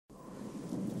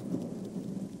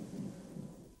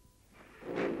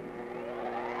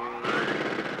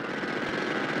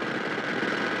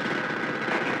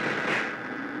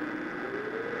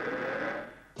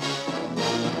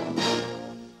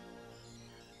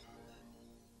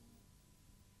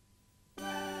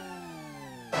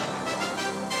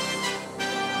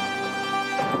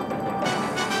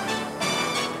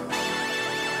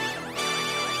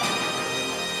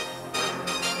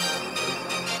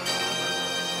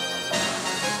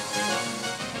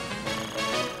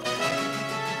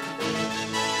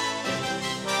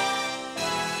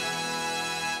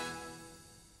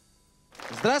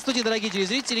Здравствуйте, дорогие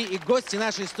телезрители и гости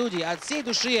нашей студии. От всей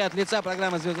души и от лица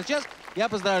программы «Звездный час» я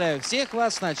поздравляю всех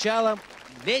вас с началом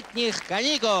летних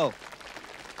каникул.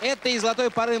 Этой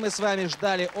золотой поры мы с вами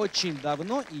ждали очень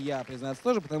давно, и я, признаться,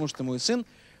 тоже, потому что мой сын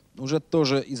уже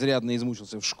тоже изрядно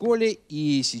измучился в школе,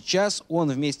 и сейчас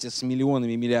он вместе с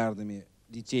миллионами, миллиардами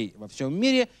детей во всем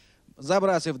мире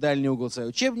забрасывает в дальний угол свои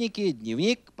учебники,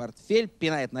 дневник, портфель,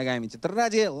 пинает ногами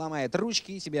тетради, ломает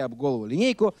ручки, себе об голову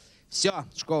линейку. Все,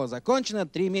 школа закончена,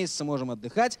 3 месяца можем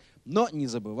отдыхать, но не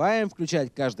забываем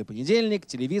включать каждый понедельник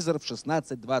телевизор в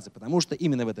 16:20, потому что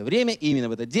именно в это время, именно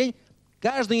в этот день,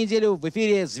 каждую неделю в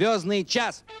эфире «Звездный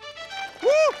час».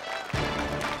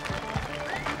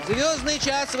 «Звездный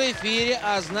час» в эфире,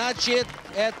 а значит,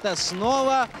 это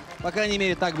снова, по крайней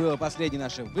мере, так было в последние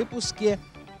наши выпуски,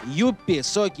 Юппи,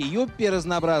 соки Юппи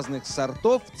разнообразных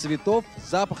сортов, цветов,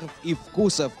 запахов и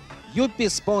вкусов. Юппи –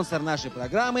 спонсор нашей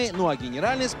программы, ну а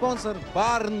генеральный спонсор –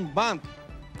 Барнбанк.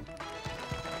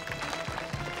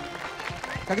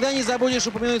 Когда не забудешь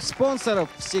упомянуть спонсоров,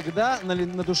 всегда на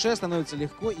душе становится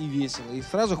легко и весело. И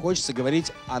сразу хочется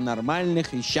говорить о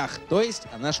нормальных вещах, то есть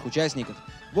о наших участниках.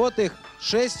 Вот их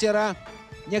 6.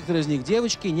 Некоторые из них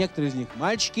девочки, некоторые из них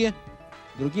мальчики.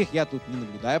 Других я тут не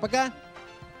наблюдаю пока.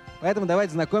 Поэтому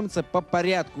давайте знакомиться по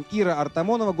порядку. Ира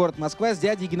Артамонова, город Москва, с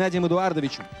дядей Геннадием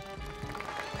Эдуардовичем.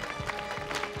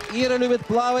 Ира любит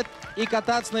плавать и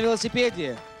кататься на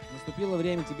велосипеде. Наступило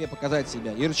время тебе показать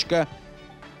себя. Ирочка,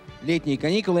 летние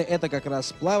каникулы – это как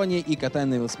раз плавание и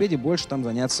катание на велосипеде. Больше там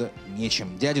заняться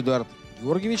нечем. Дядя Эдуард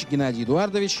Георгиевич, Геннадий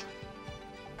Эдуардович.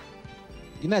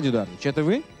 Геннадий Эдуардович, это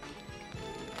вы?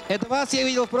 Это вас я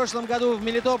видел в прошлом году в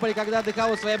Мелитополе, когда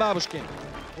отдыхал у своей бабушки.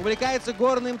 Увлекается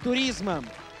горным туризмом.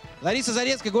 Лариса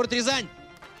Зарецкая, город Рязань.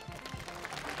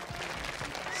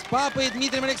 С папой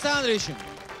Дмитрием Александровичем.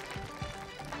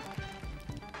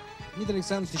 Дмитрий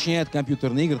Александрович сочиняет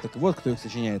компьютерные игры, так вот кто их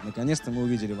сочиняет. Наконец-то мы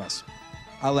увидели вас.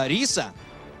 А Лариса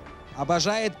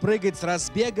обожает прыгать с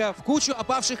разбега в кучу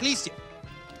опавших листьев.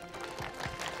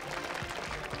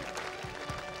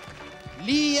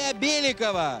 Лия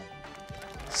Беликова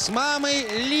с мамой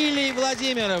Лилией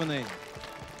Владимировной.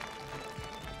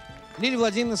 Лилия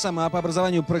Владимировна сама по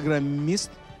образованию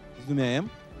программист с 2 М,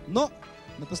 но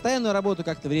на постоянную работу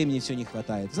как-то времени все не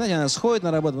хватает. Знаете, она сходит на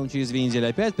работу, потом через 2 недели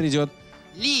опять придет.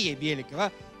 Лия Беликова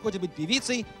хочет быть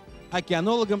певицей,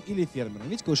 океанологом или фермером.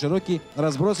 Видите, какой широкий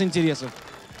разброс интересов.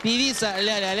 Певица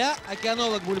ля-ля-ля,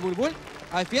 океанолог буль-буль-буль,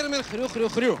 а фермер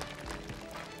хрю-хрю-хрю.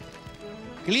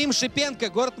 Клим Шипенко,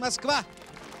 город Москва.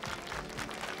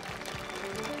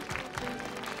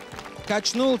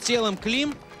 Качнул телом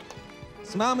Клим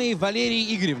с мамой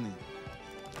Валерией Игоревной.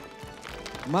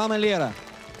 Мама Лера.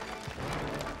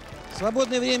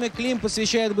 Свободное время Клим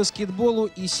посвящает баскетболу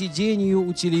и сидению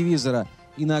у телевизора.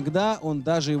 Иногда он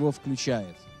даже его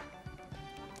включает.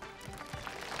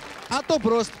 А то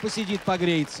просто посидит,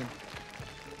 погреется.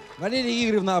 Валерия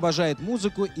Игоревна обожает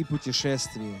музыку и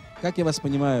путешествия. Как я вас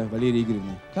понимаю, Валерия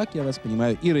Игоревна? Как я вас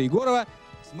понимаю? Ира Егорова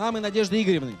с мамой Надеждой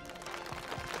Игоревной.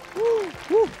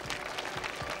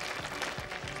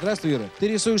 Здравствуй, Ира. Ты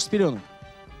рисуешь с пеленок?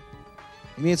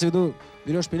 Имеется в виду,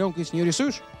 берешь пеленку и с нее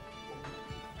рисуешь?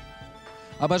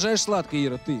 Обожаешь сладкое,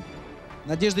 Ира, ты.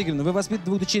 Надежда Игоревна, вы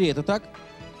воспитываете 2 дочерей, это так?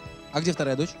 А где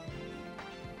 2-я дочь?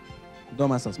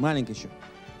 Дома осталась, маленькая еще.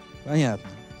 Понятно.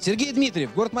 Сергей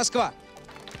Дмитриев, город Москва.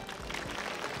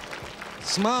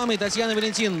 С мамой Татьяной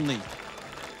Валентиновной.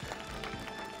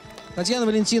 Татьяна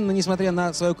Валентиновна, несмотря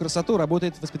на свою красоту,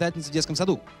 работает воспитательницей в детском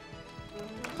саду.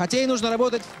 Хотя ей нужно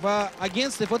работать в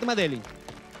агентстве фотомоделей.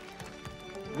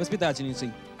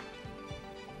 Воспитательницей.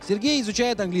 Сергей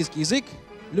изучает английский язык,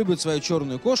 любит свою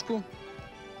черную кошку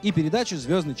и передачу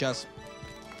 «Звездный час».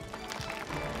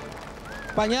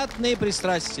 Понятные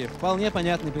пристрастия, вполне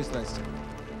понятные пристрастия.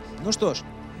 Ну что ж,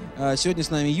 сегодня с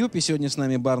нами Юппи, сегодня с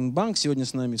нами Барнбанк, сегодня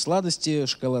с нами сладости,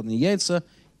 шоколадные яйца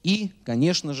и,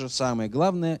 конечно же, самое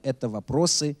главное – это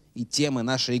вопросы и темы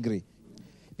нашей игры.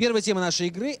 Первая тема нашей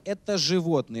игры – это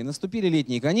животные. Наступили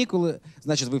летние каникулы,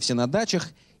 значит, вы все на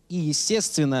дачах, и,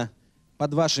 естественно,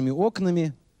 под вашими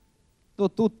окнами то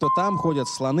тут, то там ходят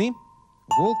слоны,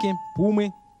 волки,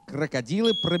 пумы,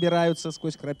 крокодилы пробираются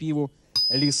сквозь крапиву,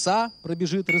 лиса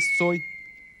пробежит рысцой,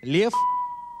 лев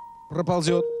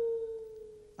проползет,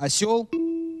 осел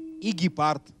и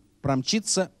гепард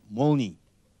промчится молнией.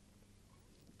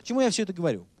 К чему я все это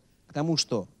говорю? К тому,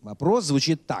 что вопрос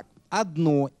звучит так.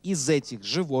 Одно из этих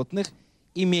животных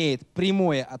имеет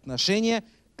прямое отношение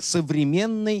к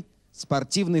современной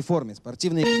спортивной форме,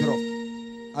 спортивной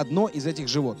экипировке. Одно из этих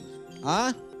животных.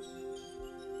 А?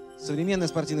 Современная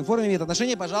спортивная форма имеет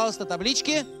отношение, пожалуйста,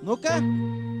 таблички. Ну-ка.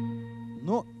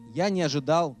 Ну, я не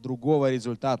ожидал другого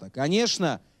результата.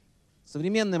 Конечно,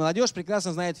 современная молодежь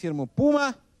прекрасно знает фирму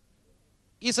Puma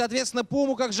и, соответственно,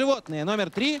 Пуму как животное. Номер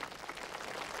 3.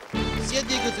 Все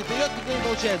двигаются вперед, никто не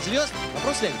получает звезд.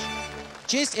 Вопрос следующий. В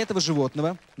честь этого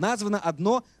животного названо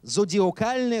одно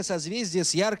зодиакальное созвездие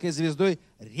с яркой звездой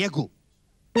Регул.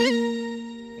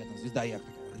 Это звезда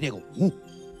яркая. Регул.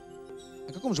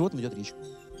 О каком животном идет речь?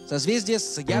 Созвездие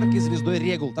с яркой звездой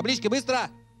Регул. Таблички, быстро!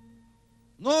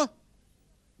 Ну?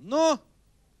 Ну?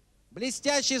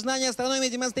 Блестящие знания астрономии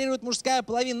демонстрирует мужская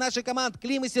половина нашей команд.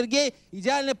 Клим и Сергей.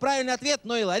 Идеально правильный ответ,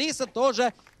 но и Лариса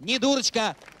тоже не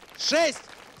дурочка. 6.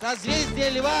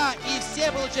 Созвездие Льва. И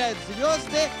все получают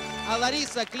звезды. А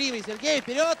Лариса, Клим и Сергей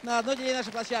вперед на одно деление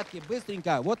нашей площадки.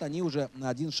 Быстренько. Вот они уже на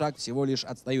один шаг всего лишь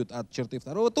отстают от черты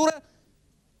второго тура.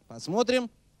 Посмотрим.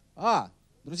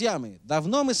 Друзья мои,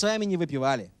 давно мы с вами не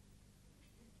выпивали.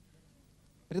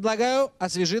 Предлагаю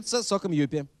освежиться соком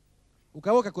Юпи. У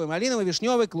кого какой? Малиновый,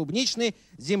 вишневый, клубничный,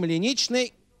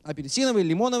 земляничный, апельсиновый,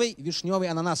 лимоновый, вишневый,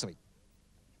 ананасовый.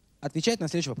 Отвечать на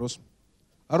следующий вопрос.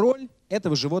 Роль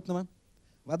этого животного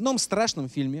в одном страшном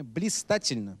фильме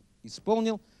блистательно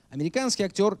исполнил американский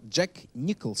актер Джек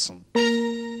Николсон.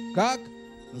 Как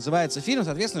называется фильм,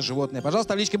 соответственно, животное? Пожалуйста,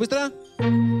 таблички быстро.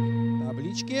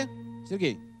 Таблички.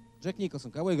 Сергей, Джек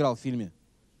Николсон, кого играл в фильме?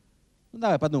 Ну,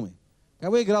 давай, подумай.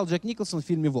 Кого играл Джек Николсон в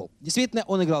фильме «Волк»? Действительно,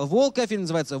 он играл волка. Фильм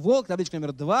называется «Волк». Табличка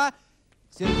номер 2.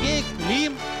 Сергей,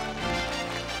 Клим,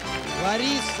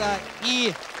 Лариса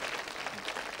и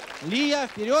Лия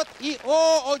вперед. И,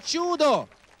 о чудо!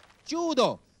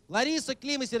 Чудо! Лариса,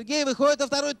 Клим и Сергей выходят во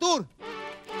второй тур.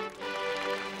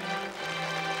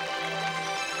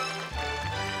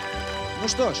 Ну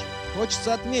что ж,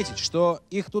 хочется отметить, что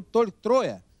их тут только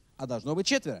 3, а должно быть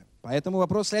 4. Поэтому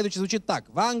вопрос следующий звучит так.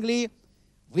 В Англии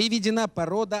выведена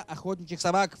порода охотничьих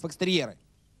собак фокстерьеры.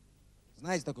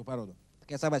 Знаете такую породу?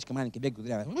 Такая собачка маленькая, бегает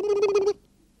кудрявая.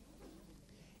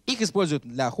 Их используют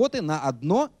для охоты на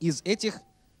одно из этих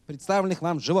представленных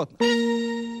вам животных.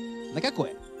 На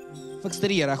какое?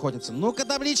 Фокстерьеры охотятся. Ну-ка,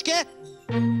 таблички!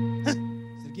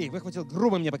 Сергей выхватил,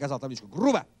 грубо мне показал табличку.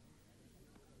 Грубо!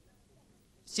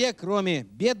 Все, кроме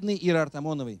бедной Иры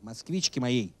Артамоновой, москвички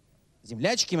моей,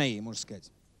 землячки моей, можно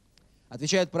сказать,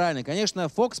 отвечают правильно. Конечно,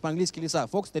 фокс по-английски лиса.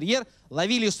 Фокстерьер,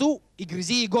 лови лису и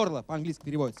грызи ей горло. По-английски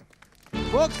переводится.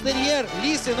 Фокстерьер,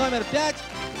 лисы номер 5.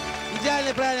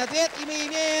 Идеальный правильный ответ. И мы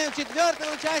имеем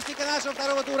 4-го участника нашего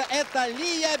второго тура. Это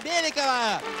Лия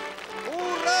Беликова.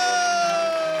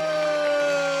 Ура!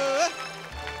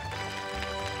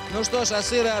 Ну что ж, а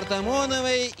с Ирой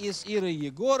Артамоновой и с Ирой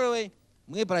Егоровой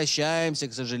мы прощаемся,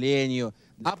 к сожалению.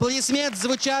 Аплодисменты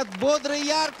звучат бодро и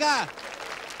ярко.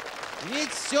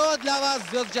 Ведь все для вас.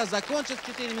 «Звездный час» закончится.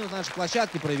 4 минуты на нашей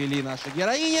площадке провели наши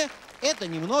героини. Это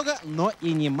немного, но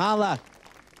и немало.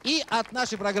 И от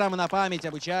нашей программы на память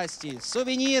об участии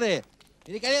сувениры,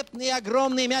 великолепные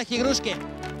огромные мягкие игрушки,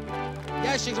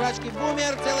 ящик жвачки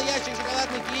 «Бумер», целый ящик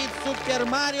шоколадных яиц «Супер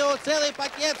Марио», целый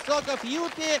пакет соков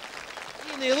 «Юпи»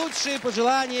 и наилучшие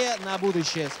пожелания на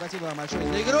будущее. Спасибо вам большое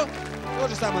за игру. То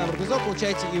же самое набор призов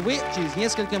получаете и вы через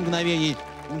несколько мгновений.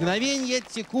 Мгновения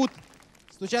текут.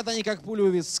 Стучат они, как пуля у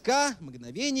виска.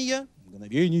 Мгновения,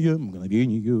 мгновения,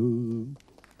 мгновения.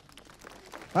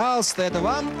 Пожалуйста, это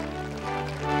вам.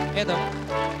 Это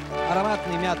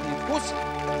ароматный мятный вкус.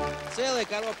 Целая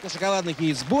коробка шоколадных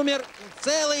яиц «Бумер» и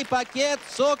целый пакет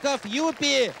соков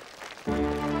 «Юпи».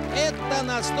 Это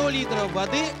на 100 литров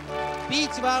воды.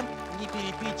 Пить вам, не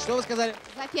перепить. Что вы сказали?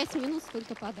 За 5 минут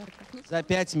столько подарков. За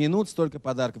 5 минут столько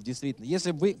подарков, действительно.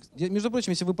 Если бы вы, между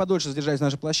прочим, если бы вы подольше задержались на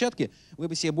нашей площадке, вы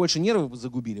бы себе больше нервов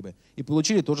загубили бы и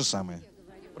получили то же самое.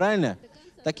 Правильно?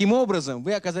 Таким образом,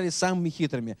 вы оказались самыми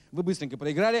хитрыми. Вы быстренько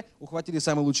проиграли, ухватили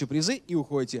самые лучшие призы и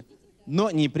уходите.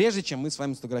 Но не прежде, чем мы с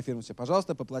вами сфотографируемся.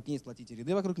 Пожалуйста, поплотнее сплотите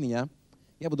ряды вокруг меня.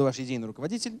 Я буду ваш идейный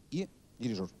руководитель и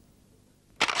дирижер.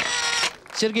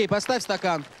 Сергей, поставь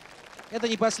стакан. Это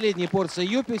не последняя порция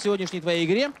юпи в сегодняшней твоей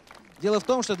игре. Дело в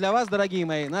том, что для вас, дорогие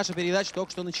мои, наша передача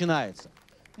только что начинается.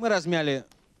 Мы размяли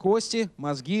кости,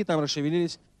 мозги там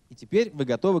расшевелились. И теперь вы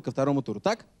готовы ко второму туру.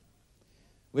 Так?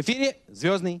 В эфире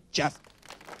 «Звездный час».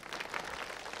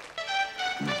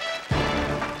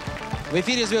 В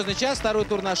эфире «Звездный час», второй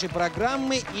тур нашей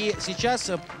программы. И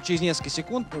сейчас, через несколько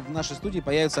секунд, в нашей студии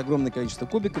появится огромное количество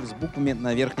кубиков с буквами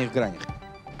на верхних гранях.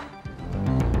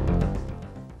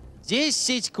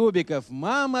 10 кубиков,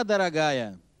 мама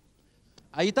дорогая.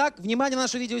 А итак, внимание на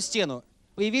нашу видеостену.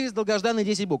 Появились долгожданные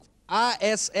 10 букв. А,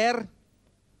 С, Р,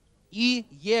 И,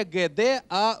 Е, Г, Д,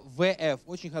 А, В, Ф.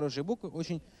 Очень хорошие буквы,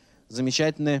 очень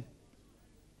замечательный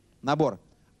набор.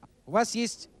 У вас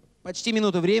есть почти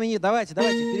минуту времени. Давайте,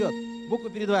 вперед. Буквы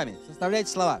перед вами. Составляйте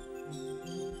слова.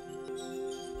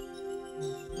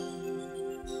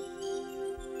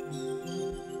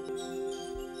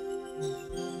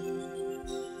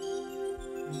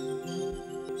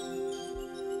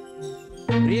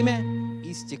 Время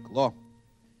истекло.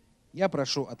 Я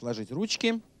прошу отложить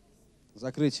ручки,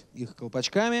 закрыть их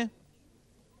колпачками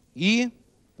и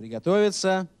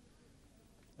приготовиться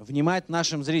внимать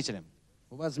нашим зрителям.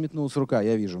 У вас взметнулась рука,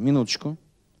 я вижу. Минуточку.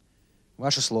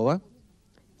 Ваше слово.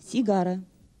 Сигара.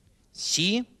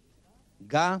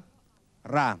 Си-га-ра.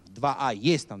 2А.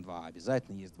 Есть там 2А.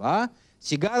 Обязательно есть 2А.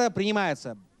 Сигара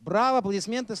принимается. Браво,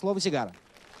 аплодисменты. Слово сигара.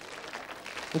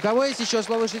 У кого есть еще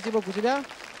слово 6 букв? У тебя?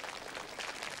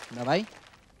 Давай.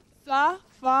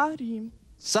 Сафари.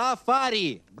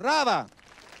 Сафари. Браво.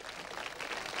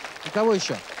 У кого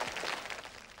еще?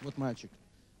 Вот мальчик.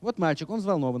 Вот мальчик, он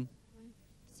взволнован.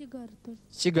 Сигара тоже.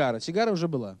 Сигара. Сигара уже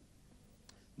была.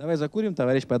 Давай закурим,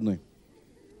 товарищ, по одной.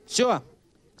 Все.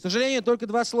 К сожалению, только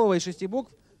 2 слова из 6 букв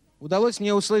удалось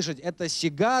мне услышать. Это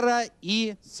сигара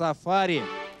и сафари.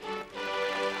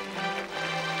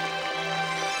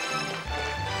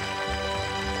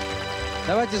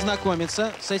 Давайте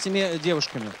знакомиться с этими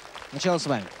девушками. Сначала с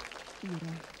вами. Ира.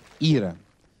 Ира.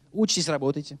 Учитесь,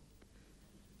 работаете?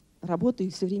 Работаю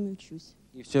и все время учусь.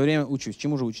 И все время учусь.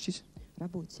 Чему же учитесь?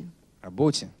 Работе.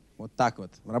 Работе. Вот так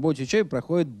вот. В работе учебе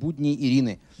проходят будни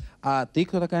Ирины. А ты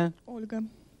кто такая? Ольга.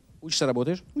 Учишься,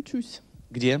 работаешь? Учусь.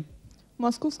 Где? В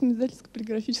Московском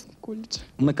издательско-полиграфическом колледже.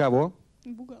 На кого?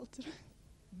 Бухгалтер.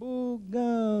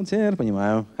 Бухгалтер,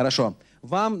 понимаю. Хорошо.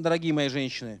 Вам, дорогие мои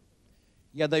женщины,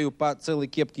 я даю по целой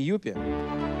кепке юпи.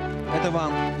 Это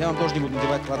вам. Я вам тоже не буду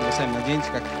надевать. Ладно, вы сами наденете,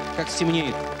 как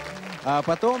стемнеет. А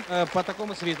потом по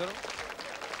такому свитеру.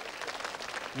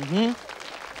 Угу.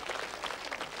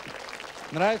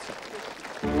 Нравится?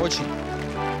 Очень.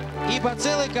 И по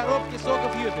целой коробке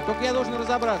соков юпи. Только я должен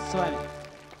разобраться с вами.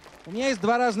 У меня есть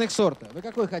 2 разных сорта. Вы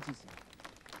какой хотите?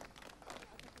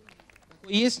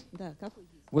 Какой есть? Да, какой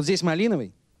есть? Вот здесь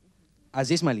малиновый, а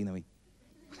здесь малиновый.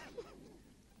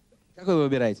 Какой вы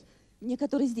выбираете? Мне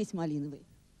который здесь малиновый.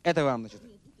 Это вам, значит.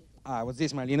 А, вот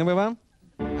здесь малиновый вам,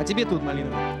 а тебе тут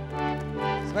малиновый.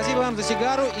 Спасибо вам за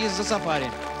сигару и за сафари.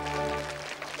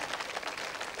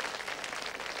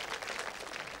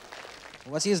 У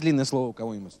вас есть длинное слово у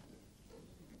кого-нибудь?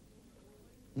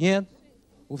 Нет?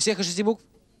 У всех и 6 букв?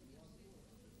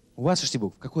 У вас 6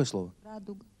 букв. Какое слово?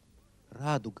 Радуга.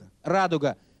 Радуга.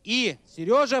 Радуга. И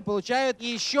Сережа получает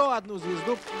еще 1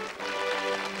 звезду.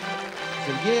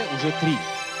 Сергея уже 3.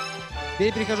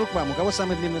 Теперь перехожу к вам. У кого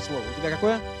самое длинное слово? У тебя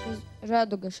какое?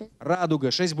 Радуга 6. Радуга.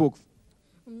 6 букв.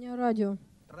 У меня радио.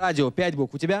 Радио. 5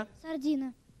 букв. У тебя?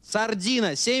 Сардина.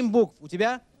 Сардина. 7 букв. У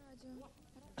тебя?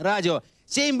 Радио.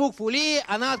 7 букв у Лии.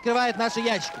 Она открывает наши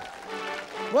ящики.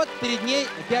 Вот перед ней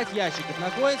 5 ящиков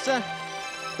находится.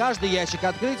 Каждый ящик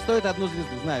открыть стоит 1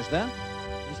 звезду. Знаешь, да?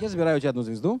 Значит, я забираю у тебя 1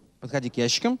 звезду. Подходи к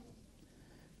ящикам.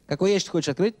 Какой ящик хочешь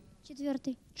открыть?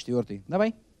 4. 4.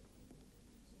 Давай.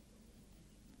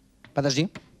 Подожди.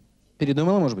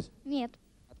 Передумала, может быть? Нет.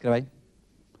 Открывай.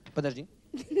 Подожди.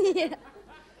 Нет.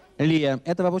 Лия,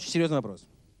 это очень серьезный вопрос.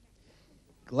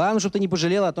 Главное, чтобы ты не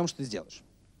пожалела о том, что ты сделаешь.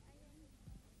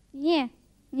 Не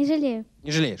жалею.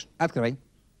 Не жалеешь. Открывай.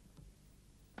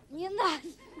 Не надо.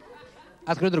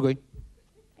 Открой другой.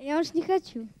 Я уж не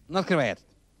хочу. Ну, открывай этот.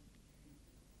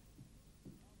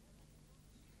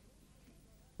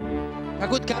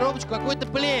 Какую-то коробочку, какой-то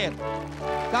плеер.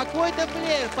 Какой-то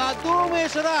плеер.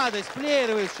 Подумаешь, радость.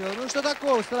 Плеер вышел. Ну, что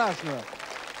такого страшного?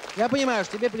 Я понимаю,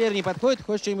 что тебе плеер не подходит,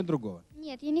 хочешь чего-нибудь другого.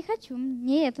 Нет, я не хочу.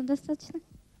 Мне это достаточно.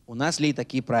 У нас, Ли,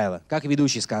 такие правила. Как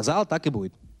ведущий сказал, так и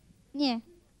будет. Не.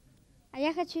 А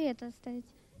я хочу это оставить.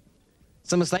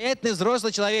 Самостоятельный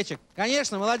взрослый человечек.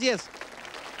 Конечно, молодец.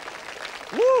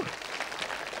 Ух!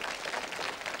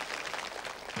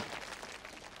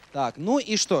 Так, ну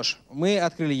и что ж, мы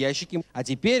открыли ящики, а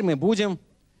теперь мы будем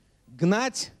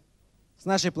гнать с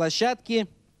нашей площадки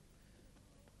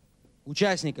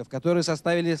участников, которые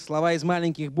составили слова из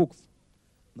маленьких букв.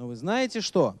 Но вы знаете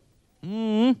что?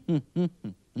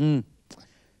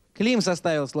 Клим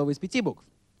составил слово из 5 букв,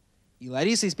 и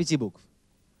Лариса из 5 букв.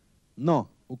 Но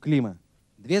у Клима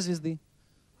 2 звезды,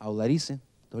 а у Ларисы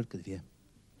только 2.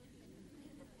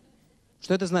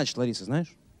 Что это значит, Лариса,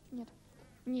 знаешь? Нет.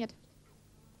 Нет.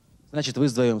 Значит, вы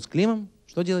вдвоем с Климом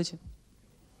что делаете?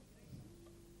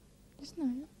 Не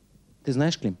знаю. Ты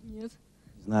знаешь, Клим? Нет.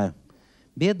 Знаю.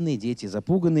 Бедные дети,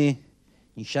 запуганные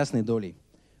несчастной долей.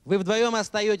 Вы вдвоем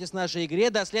остаетесь в нашей игре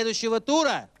до следующего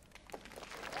тура.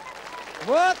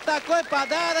 Вот такой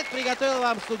подарок приготовила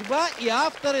вам судьба и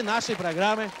авторы нашей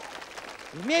программы.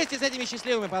 Вместе с этими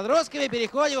счастливыми подростками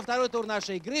переходим во 2-й тур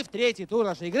нашей игры, в 3-й тур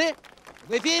нашей игры.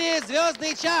 В эфире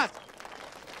 «Звездный час».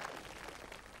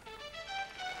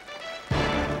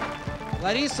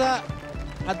 Лариса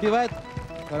отбивает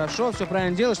Хорошо, все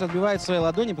правильно делаешь, отбивает свои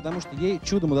ладони, потому что ей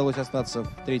чудом удалось остаться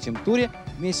в третьем туре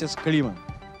вместе с Климом.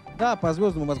 Да, по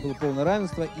звездам у вас было полное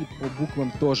равенство, и по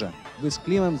буквам тоже. Вы с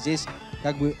Климом здесь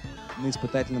как бы на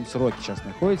испытательном сроке сейчас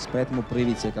находитесь, поэтому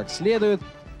проявите себя как следует.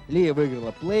 Лия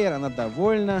выиграла плеер, она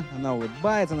довольна, она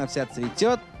улыбается, она вся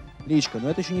цветет. Личка, но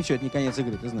это еще не все, это не конец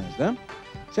игры, ты знаешь, да?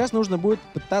 Сейчас нужно будет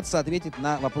пытаться ответить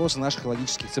на вопросы наших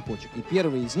логических цепочек. И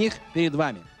первый из них перед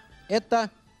вами. Это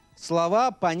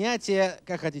слова, понятия,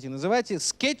 как хотите называйте,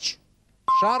 скетч,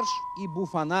 шарж и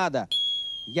буфонада.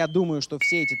 Я думаю, что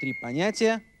все эти три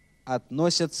понятия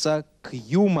относятся к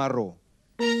юмору.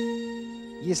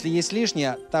 Если есть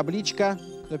лишняя табличка,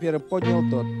 кто первый поднял,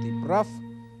 тот ты прав.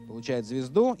 Получает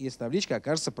звезду, если табличка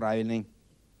окажется правильной.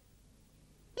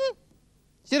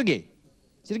 Сергей.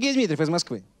 Сергей Дмитриев из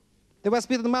Москвы. Ты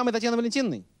воспитан мамой Татьяны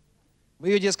Валентиновной? В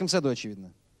ее детском саду,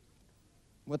 очевидно.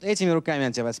 Вот этими руками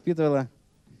она тебя воспитывала.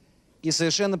 И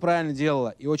совершенно правильно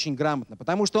делала. И очень грамотно.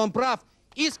 Потому что он прав.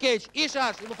 И скетч, и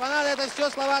шарж, и буфонада — это все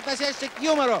слова, относящиеся к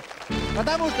юмору.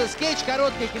 Потому что скетч —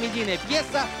 короткая комедийная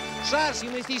пьеса, шарж —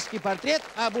 юмористический портрет,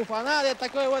 а буфонада — это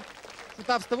такое вот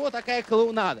шутовство, такая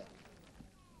клоунада.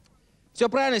 Все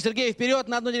правильно, Сергей, вперед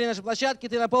на одно деление нашей площадки,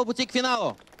 ты на полпути к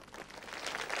финалу.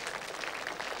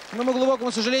 К моему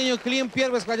глубокому сожалению, Клим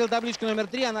первый схватил табличку номер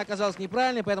 3, она оказалась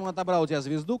неправильной, поэтому он отобрал у тебя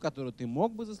звезду, которую ты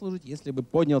мог бы заслужить, если бы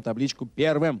поднял табличку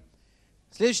первым.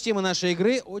 Следующая тема нашей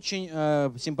игры очень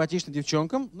симпатична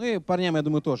девчонкам, ну и парням, я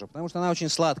думаю, тоже, потому что она очень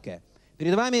сладкая.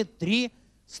 Перед вами 3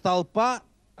 столпа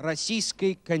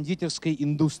российской кондитерской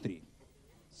индустрии.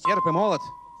 Серп и молот,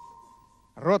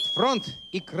 Ротфронт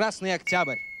и Красный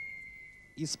Октябрь.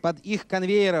 Из-под их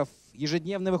конвейеров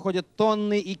ежедневно выходят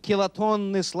тонны и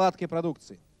килотонны сладкой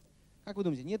продукции. Как вы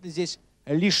думаете, нет ли здесь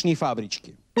лишней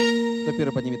фабрички? Кто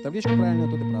первый поднимет табличку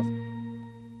правильно, тот и прав.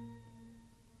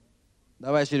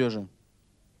 Давай, Сережа.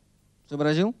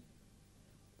 Сообразил?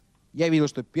 Я видел,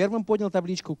 что первым поднял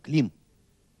табличку Клим.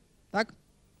 Так?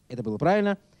 Это было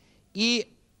правильно.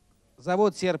 И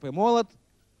завод «Серп и молот»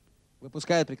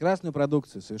 выпускает прекрасную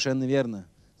продукцию. Совершенно верно.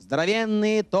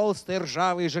 Здоровенные, толстые,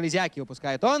 ржавые железяки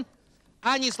выпускает он.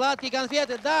 А не сладкие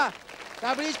конфеты, да.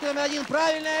 Табличка номер 1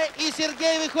 правильная. И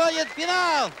Сергей выходит в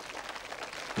финал.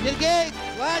 Сергей,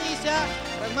 кланяйся,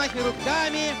 размахивай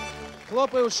руками,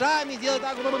 хлопай ушами, делай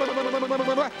так.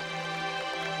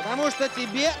 Потому что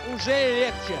тебе уже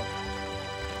легче.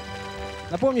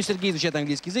 Напомню, Сергей изучает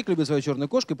английский язык, любит свою черную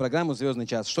кошку и программу «Звездный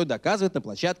час», что доказывает на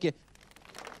площадке.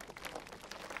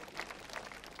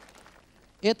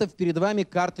 Это перед вами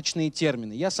карточные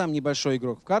термины. Я сам небольшой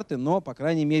игрок в карты, но, по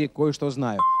крайней мере, кое-что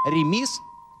знаю. Ремис,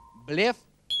 блеф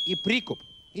и прикуп.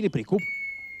 Или прикуп.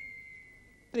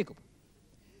 Прикуп.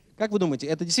 Как вы думаете,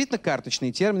 это действительно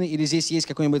карточные термины или здесь есть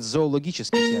какой-нибудь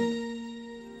зоологический термин?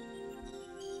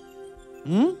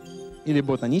 Или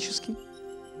ботанический?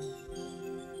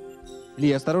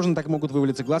 Ли, осторожно, так могут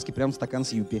вывалиться глазки прямо в стакан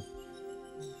с юпи.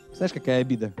 Знаешь, какая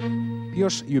обида?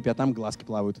 Пьешь юпи, а там глазки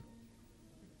плавают.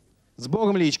 С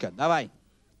Богом, Личка, давай.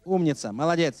 Умница,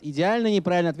 молодец. Идеально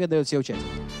неправильный ответ дают все участники.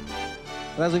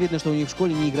 Сразу видно, что у них в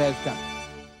школе не играют в карты.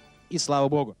 И слава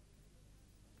Богу.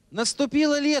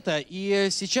 Наступило лето, и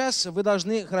сейчас вы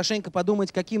должны хорошенько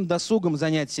подумать, каким досугом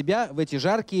занять себя в эти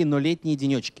жаркие, но летние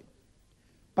денечки.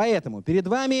 Поэтому перед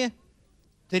вами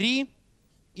 3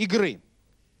 игры.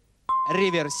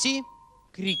 Реверси,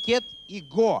 крикет и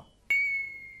го.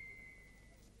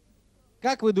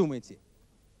 Как вы думаете,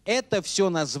 это все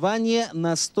название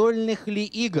настольных ли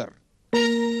игр?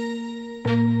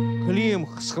 Клим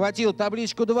схватил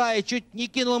табличку 2 и чуть не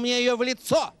кинул мне ее в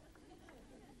лицо.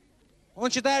 Он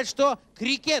считает, что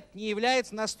крикет не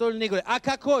является настольной игрой. А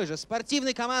какой же?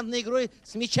 Спортивной командной игрой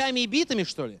с мячами и битами,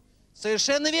 что ли?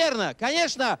 Совершенно верно.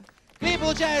 Конечно, Клим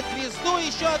получает звезду,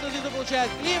 еще одну звезду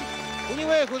получает Клим. У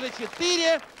него их уже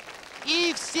 4.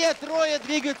 И все 3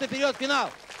 двигаются вперед в финал.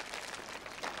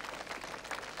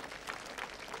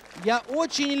 Я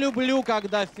очень люблю,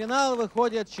 когда в финал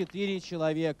выходят 4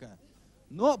 человека.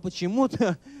 Но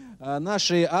почему-то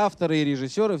наши авторы и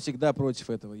режиссеры всегда против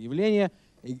этого явления,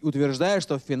 утверждая,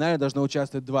 что в финале должно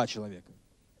участвовать 2 человека.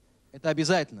 Это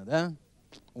обязательно, да?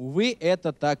 Увы,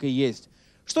 это так и есть.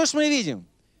 Что ж мы видим?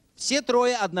 Все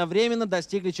 3 одновременно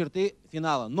достигли черты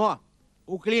финала. Но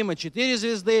у Клима 4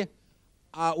 звезды,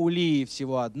 а у Лии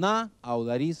всего 1, а у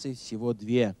Ларисы всего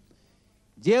 2.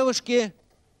 Девушки,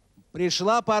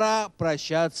 пришла пора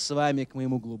прощаться с вами, к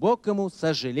моему глубокому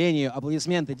сожалению.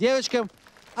 Аплодисменты девочкам,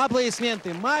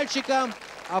 аплодисменты мальчикам,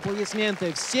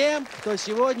 аплодисменты всем, кто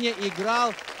сегодня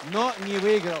играл, но не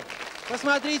выиграл.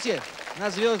 Посмотрите на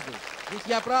звезды. Ведь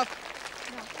я прав?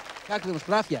 Да. Как думаешь,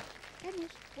 прав я? Конечно.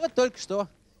 Вот только что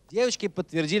девочки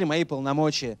подтвердили мои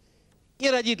полномочия. И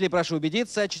родителей прошу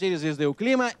убедиться. 4 звезды у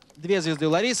Клима, 2 звезды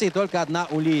у Ларисы и только 1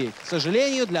 у Лии. К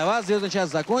сожалению, для вас звездный час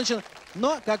закончен.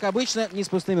 Но, как обычно, не с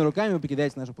пустыми руками вы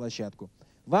покидаете нашу площадку.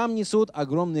 Вам несут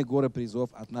огромные горы призов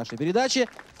от нашей передачи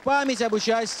в память об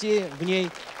участии в ней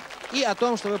и о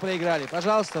том, что вы проиграли.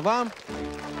 Пожалуйста, вам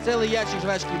целый ящик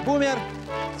жвачки «Бумер»,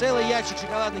 целый ящик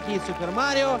шоколадных яиц «Супер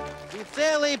Марио» и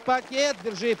целый пакет,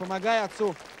 держи, помогай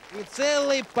отцу, и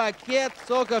целый пакет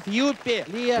соков «Юппи».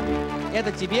 Лия,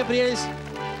 это тебе прелесть,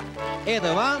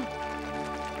 это вам.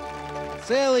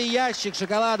 Целый ящик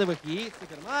шоколадовых яиц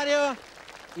 «Супер Марио»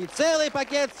 и целый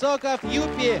пакет соков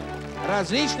 «Юппи»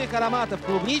 различных ароматов,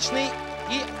 клубничный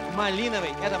и малиновый.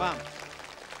 Это вам.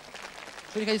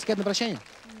 Что, не хотите сказать на прощание?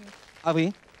 Нет. А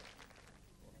вы?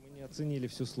 Мы не оценили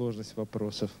всю сложность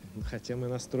вопросов, хотя мы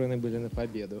настроены были на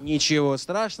победу. Ничего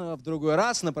страшного, в другой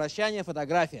раз на прощание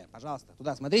фотография. Пожалуйста,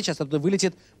 туда смотрите, сейчас оттуда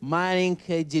вылетит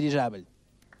маленький дирижабль.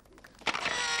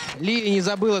 Лили не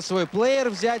забыла свой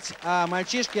плеер взять, а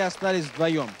мальчишки остались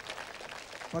вдвоем.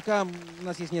 Пока у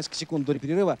нас есть несколько секунд до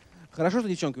перерыва, хорошо, что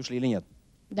девчонки ушли или нет?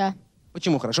 Да,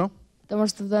 Почему хорошо? потому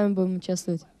что вдвоем будем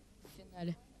участвовать в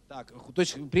финале. Так, то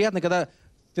есть приятно, когда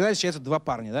в финале встречаются 2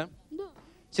 парня, да? Да.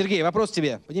 Сергей, вопрос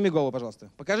тебе. Подними голову, пожалуйста.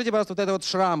 Покажите, пожалуйста, вот это вот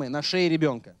шрамы на шее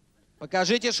ребенка.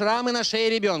 Покажите шрамы на шее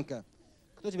ребенка.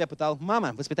 Кто тебя пытал?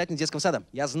 Мама, воспитательница детского сада.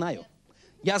 Я знаю.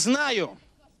 Я знаю!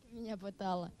 Меня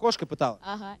пытала. Кошка пытала.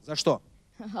 Ага. За что?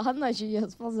 А ночью я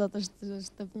спал за то,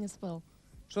 чтоб не спал.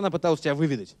 Что она пыталась у тебя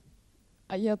выведать?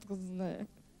 А я откуда знаю?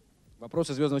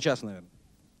 Вопросы звездного часа, наверное.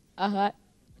 Ага,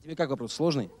 А тебе как вопрос?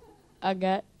 Сложный?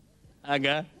 ага,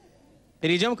 Ага.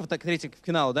 Перейдем к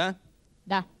финалу, да?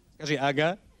 да. Скажи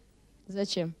 «ага».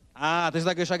 Зачем? А, ты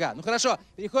всегда говоришь «ага». Ну хорошо,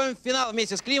 переходим в финал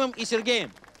вместе с Климом и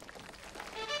Сергеем.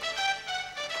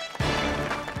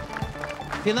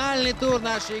 Финальный тур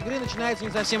нашей игры начинается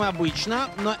не совсем обычно,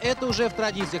 но это уже в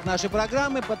традициях нашей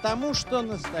программы, потому что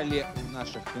на столе у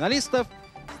наших финалистов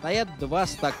стоят 2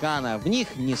 стакана. В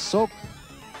них не сок,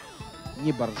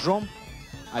 не боржом,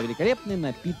 а великолепный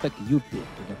напиток «Юппи»,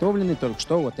 приготовленный только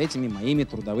что вот этими моими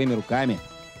трудовыми руками.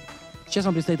 Сейчас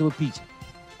вам предстоит его пить.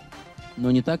 Но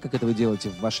не так, как это вы делаете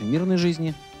в вашей мирной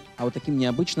жизни, а вот таким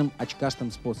необычным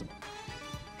очкастым способом.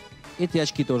 Эти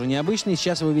очки тоже необычные.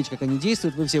 Сейчас вы увидите, как они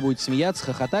действуют. Вы все будете смеяться,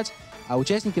 хохотать. А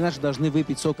участники наши должны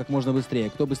выпить сок как можно быстрее.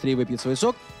 Кто быстрее выпьет свой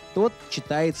сок, тот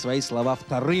читает свои слова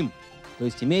вторым. То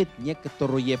есть имеет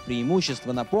некоторое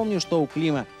преимущество. Напомню, что у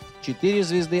Клима 4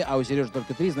 звезды, а у Сережи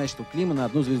только 3. Значит, у Клима на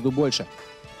 1 звезду больше.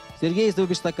 Сергей, если ты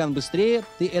выпьешь стакан быстрее,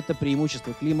 ты это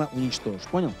преимущество Клима уничтожишь.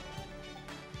 Понял?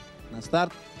 На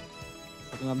старт.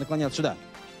 Только надо наклоняться сюда.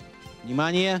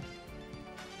 Внимание.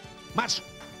 Марш!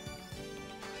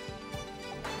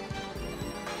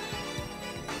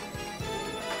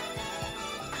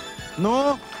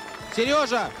 Ну,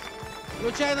 Сережа,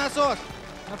 включай насос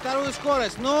на 2-ю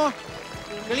скорость. Ну,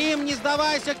 Клим, не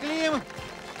сдавайся, Клим.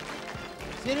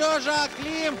 Сережа,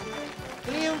 Клим.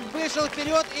 Клим вышел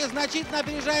вперед и значительно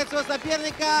опережает своего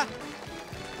соперника.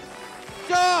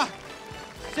 Все!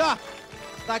 Все!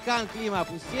 Стакан Клима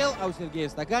опустел, а у Сергея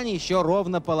в стакане еще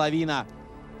ровно половина.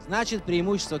 Значит,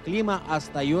 преимущество Клима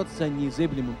остается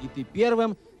незыблемым. И ты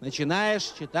первым начинаешь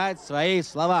читать свои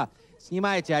слова.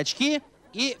 Снимайте очки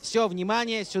и все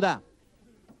внимание сюда.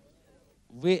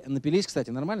 Вы напились, кстати,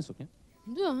 нормальный сок, нет?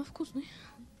 Да, вкусный.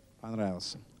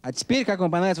 Понравился. А теперь, как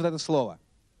вам понравится вот это слово?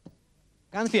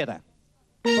 Конфета.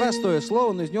 Простое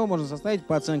слово, но из него можно составить,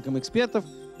 по оценкам экспертов,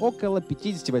 около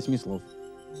 58 слов.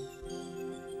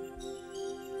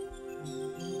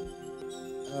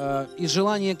 Из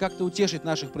желания как-то утешить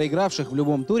наших проигравших в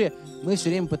любом туре, мы все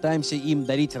время пытаемся им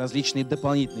дарить различные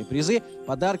дополнительные призы,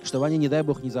 подарки, чтобы они, не дай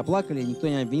бог, не заплакали, и никто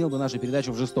не обвинил бы нашу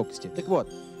передачу в жестокости. Так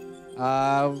вот,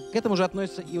 к этому же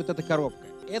относится и вот эта коробка.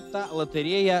 Это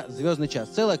лотерея «Звездный час».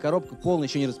 Целая коробка, полная,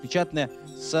 еще не распечатанная,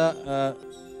 с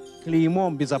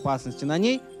клеймом безопасности на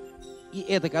ней. И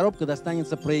эта коробка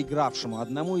достанется проигравшему,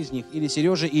 одному из них, или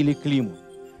Сереже, или Климу.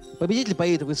 Победитель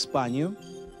поедет в Испанию,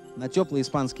 на теплые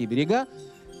испанские берега,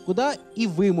 куда и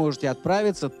вы можете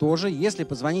отправиться тоже, если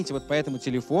позвоните вот по этому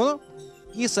телефону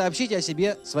и сообщите о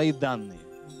себе свои данные.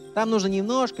 Там нужно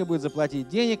немножко будет заплатить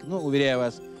денег, но, уверяю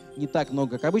вас, не так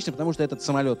много, как обычно, потому что этот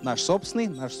самолет наш собственный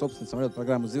самолет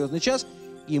программы «Звездный час»,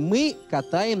 и мы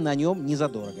катаем на нем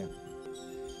незадорого.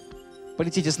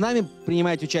 Полетите с нами,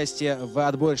 принимайте участие в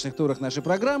отборочных турах нашей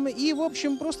программы и, в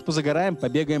общем, просто позагораем,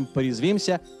 побегаем,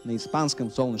 порезвимся на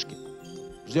испанском солнышке.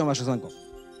 Ждем ваших звонков.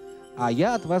 А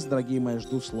я от вас, дорогие мои,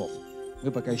 жду слов.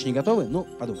 Вы пока еще не готовы? Ну,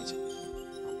 подумайте.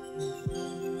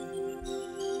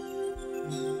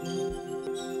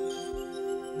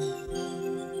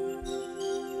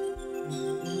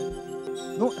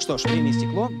 Ну, Что ж, время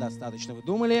истекло. Достаточно вы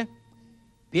думали.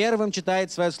 Первым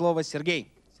читает свое слово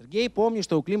Сергей. Сергей, помни,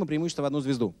 что у Клима преимущество в одну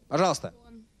звезду. Пожалуйста.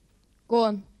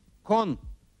 Кон. Кон.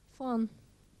 Фан.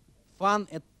 Фан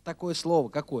 — это такое слово.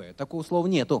 Какое? Такого слова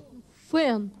нету.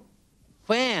 Фэн.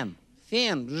 Фэн.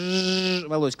 Фен.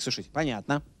 Волосик сушить.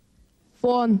 Понятно.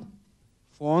 Фон.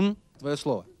 Фон. Твое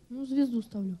слово. Ну, звезду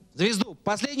ставлю. Звезду.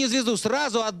 Последнюю звезду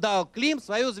сразу отдал Клим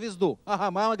свою звезду.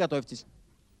 Ага, мама, готовьтесь.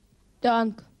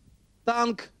 Танк.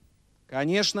 Танк.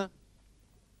 Конечно.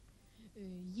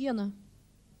 Иена.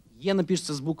 Ена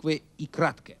пишется с буквы И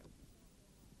краткое.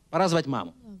 Пора звать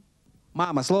маму.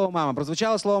 Мама, слово мама.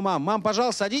 Прозвучало слово мама. Мам,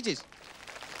 пожалуйста, садитесь.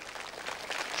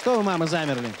 Что вы, мама,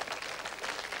 замерли?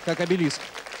 Как обелиск.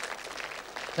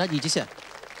 Садитесь.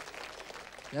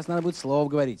 Сейчас надо будет слово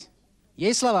говорить.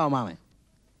 Есть слова у мамы?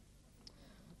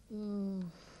 Ну,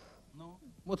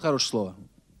 вот хорошее слово.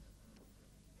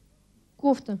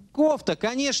 Кофта. Кофта,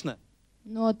 конечно.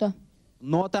 Нота.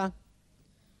 Нота.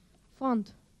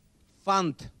 Фант.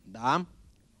 Фант, да.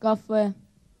 Кафе.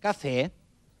 Кафе.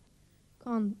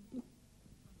 Кан.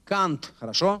 Кант,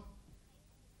 хорошо.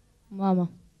 Мама.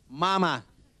 Мама.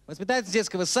 Воспитательница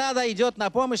детского сада идет на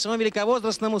помощь своему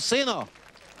великовозрастному сыну.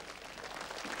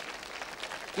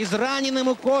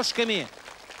 Израненному кошками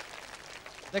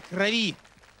до крови.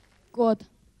 Кот.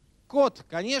 Кот,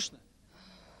 конечно.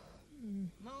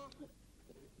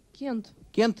 Кент.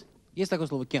 Кент. Есть такое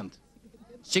слово Кент?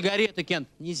 Сигареты, Кент.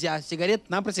 Нельзя. Сигарет,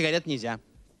 нам про сигарет нельзя.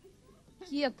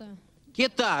 Кета.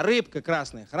 Кита, рыбка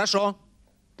красная. Хорошо.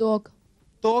 Ток.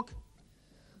 Ток.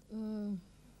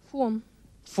 Фон.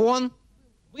 Фон.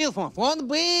 Был фон. Фон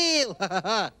был.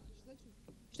 Ха-ха-ха.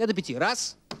 Считай до 5. 1,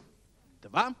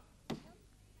 2,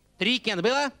 3. Кент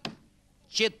было.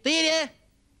 4.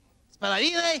 С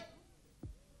половиной.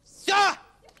 Все.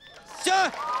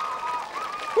 Все.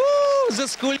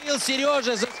 Заскулил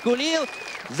Сережа, заскулил.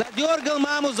 Задергал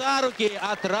маму за руки.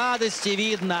 От радости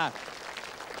видно.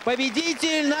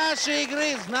 Победитель нашей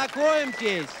игры.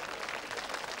 Знакомьтесь.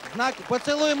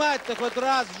 Поцелуй мать-то хоть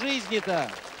раз в жизни-то.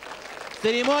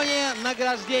 Церемония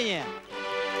награждения.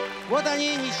 Вот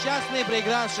они, несчастные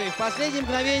проигравшие. В последнее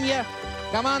мгновение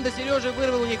команда Сережи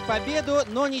вырвала у них победу,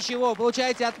 но ничего.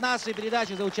 Получаете от нашей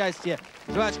передачи за участие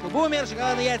жвачку Бумер,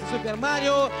 шоколадные яйца Супер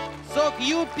Марио, сок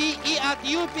Юпи и от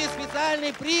Юпи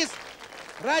специальный приз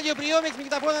 — радиоприемник с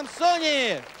магнитофоном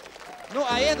Sony. Ну,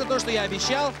 а это то, что я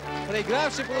обещал.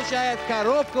 Проигравший получает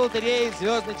коробку лотереи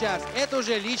 «Звездный час». Это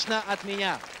уже лично от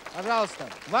меня. Пожалуйста,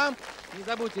 вам не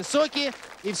забудьте соки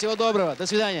и всего доброго. До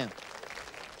свидания.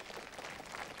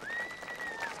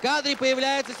 В кадре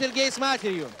появляется Сергей с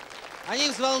матерью. Они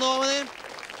взволнованы,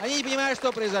 они не понимают,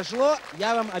 что произошло.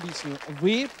 Я вам объясню.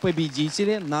 Вы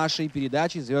победители нашей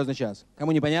передачи «Звездный час».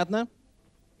 Кому непонятно?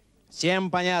 Всем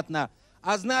понятно.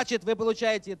 А значит, вы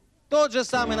получаете тот же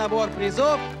самый набор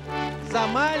призов за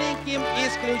маленьким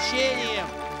исключением.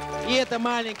 И это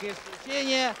маленькое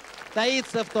исключение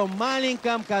таится в том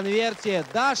маленьком конверте.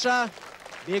 Даша,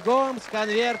 бегом с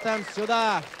конвертом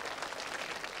сюда.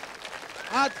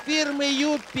 От фирмы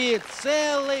Юппи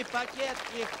целый пакет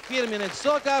их фирменных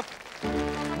соков.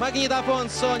 Магнитофон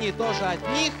Sony тоже от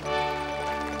них.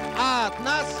 А от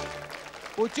нас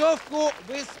путевку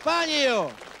в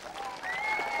Испанию.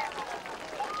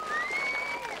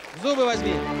 Зубы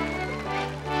возьми.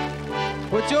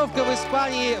 Путевка в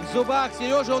Испании в зубах.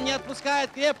 Сережа, он не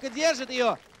отпускает, крепко держит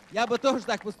ее. Я бы тоже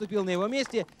так поступил на его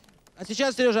месте. А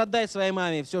сейчас, Сережа, отдай своей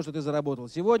маме все, что ты заработал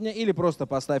сегодня, или просто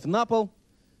поставь на пол.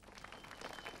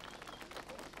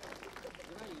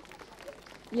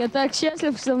 Я так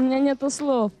счастлив, что у меня нету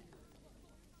слов.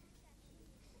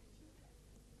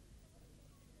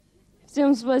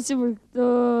 Всем спасибо,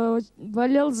 кто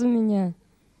болел за меня.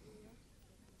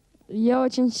 Я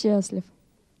очень счастлив.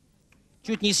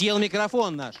 Чуть не съел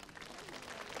микрофон наш.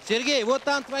 Сергей, вот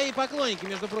там твои поклонники,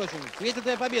 между прочим. Светит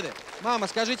твоей победы. Мама,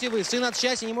 скажите вы, сын от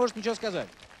счастья не может ничего сказать.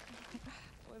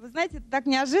 Ой, вы знаете, это так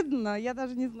неожиданно, я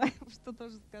даже не знаю, что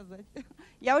тоже сказать.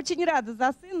 Я очень рада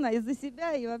за сына, и за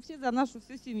себя, и вообще за нашу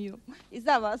всю семью. И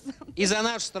за вас. И за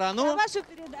нашу страну. За вашу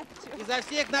передачу. И за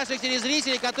всех наших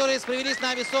телезрителей, которые провели с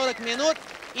нами 40 минут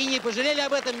и не пожалели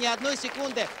об этом ни одной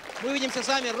секунды. Мы увидимся с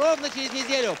вами ровно через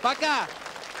неделю. Пока!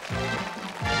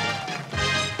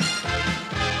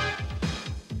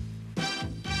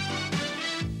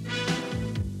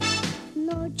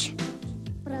 Ночь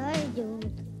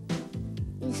пройдет,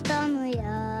 и стану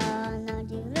я на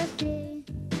день взрослей.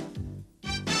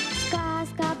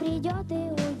 Сказка придет и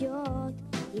уйдет,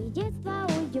 и детство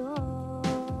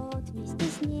уйдет вместе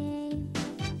с ней.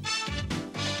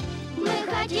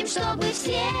 Мы хотим, чтобы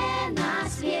все на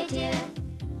свете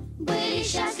были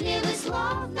счастливы,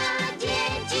 словно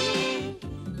дети.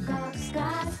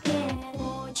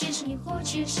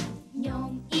 хочешь,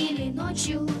 днем или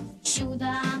ночью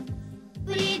чудо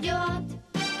придет.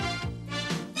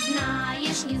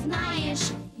 Знаешь, не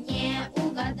знаешь, не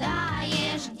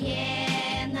угадаешь, где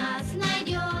нас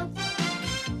найдет.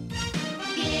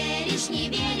 Веришь, не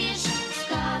веришь, в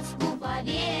сказку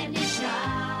поверь лишь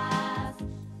раз.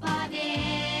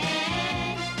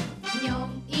 Поверь,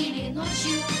 днем или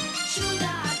ночью чудо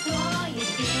откроет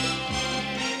дверь.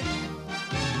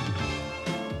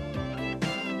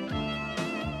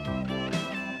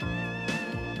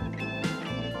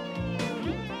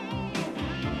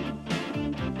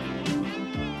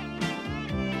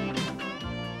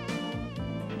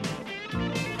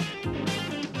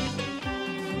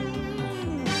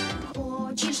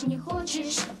 Хочешь, не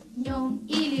хочешь, днем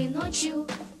или ночью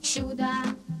чудо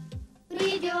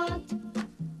придет.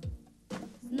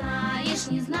 Знаешь,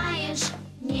 не знаешь,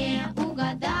 не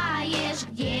угадаешь,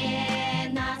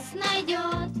 где нас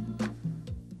найдет.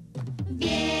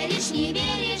 Веришь, не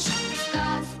веришь,